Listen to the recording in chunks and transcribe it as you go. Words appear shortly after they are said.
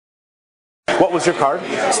What was your card?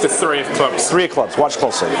 It's the 3 of clubs. 3 of clubs. Watch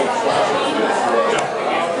closely.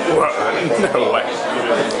 No way.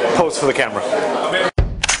 Pose for the camera.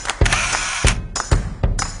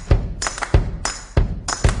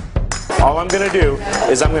 All I'm going to do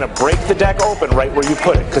is I'm going to break the deck open right where you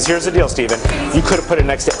put it. Because here's the deal, Steven. You could have put it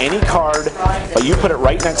next to any card, but you put it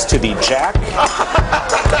right next to the jack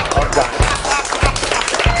of diamonds.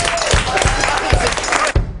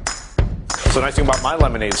 So the nice thing about my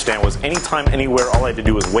lemonade stand was anytime, anywhere, all I had to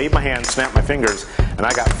do was wave my hand, snap my fingers, and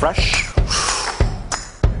I got fresh.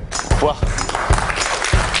 Well,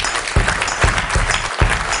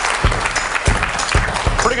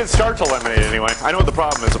 pretty good start to lemonade anyway. I know what the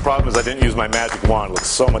problem is. The problem is I didn't use my magic wand. It looks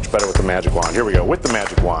so much better with the magic wand. Here we go, with the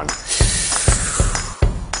magic wand.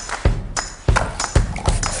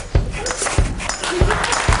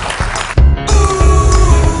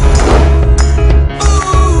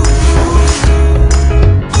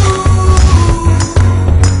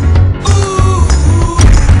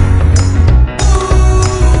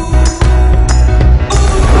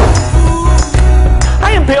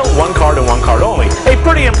 One card and one card only. A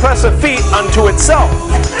pretty impressive feat unto itself.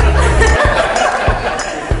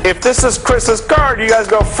 If this is Chris's card, you guys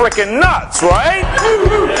go frickin' nuts, right?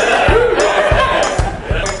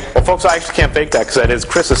 Well, folks, I actually can't fake that because that is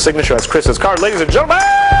Chris's signature. That's Chris's card. Ladies and gentlemen!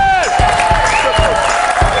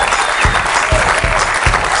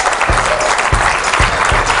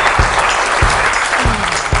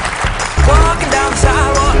 Walking down the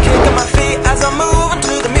sidewalk, kicking my feet as I'm moving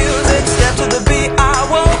to the music. Step to the beat, I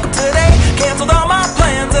woke up today, canceled all my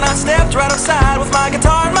plans, and I stepped right outside with my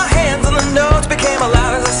guitar in my hands, and the notes became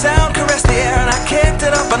alive as the sound caressed the air, and I kicked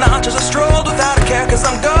it up a notch as I strolled without a care, cause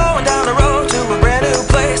I'm going down the road to a brand new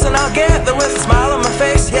place, and I'll get there with a smile on my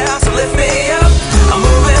face, yeah, so lift me up, I'm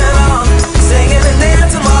moving on, singing and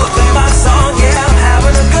dancing while I play my song, yeah, I'm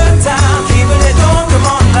having a good time, keeping it going, come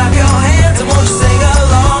on, clap your hands, and won't you sing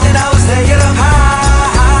along, and now let's take it up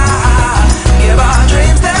high, give our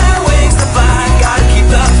dreams their wings to fly, gotta keep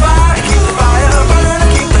the fire burning,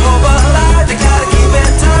 keep the hope alive, you gotta keep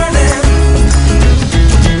it turning.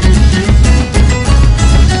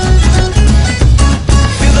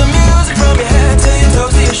 Feel the music from your head to your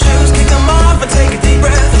toes to your shoes, kick them off and take a deep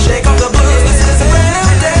breath and shake off the blues. This is a brand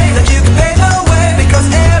new day that you can pave the way, because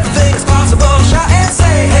everything is possible. Shout and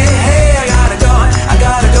say, hey, hey, I gotta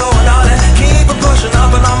go and on it, keep it pushing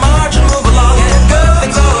up and I'll march and move along, and good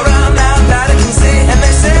things all around now that I can see, and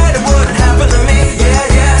they said it wouldn't happen to me, yeah,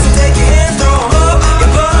 yeah, so take your hands, throw them up, you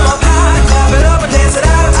put them up high, clap it up and dance it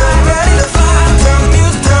out till you're ready to fly, turn the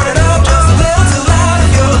music, turn it up just a little too loud,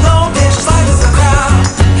 if you're alone, dance just like there's a crowd,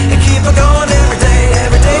 and keep it going every day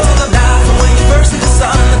till the night, from when you first see the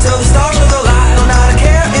sun until the stars show the light, no, not a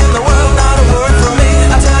care in the world, not a word from me,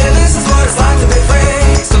 I tell you this is what it's like to be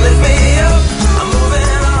free, so lift me up, I'm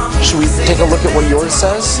moving on. Should we take a look at what yours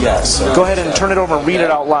says? Yes. Go ahead and turn it over and read it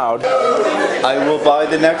out loud. I will buy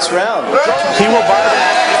the next round. He will buy the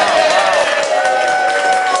next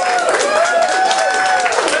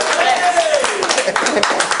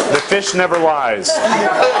round. The fish never lies.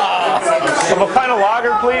 Of a pint of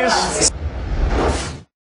lager, please.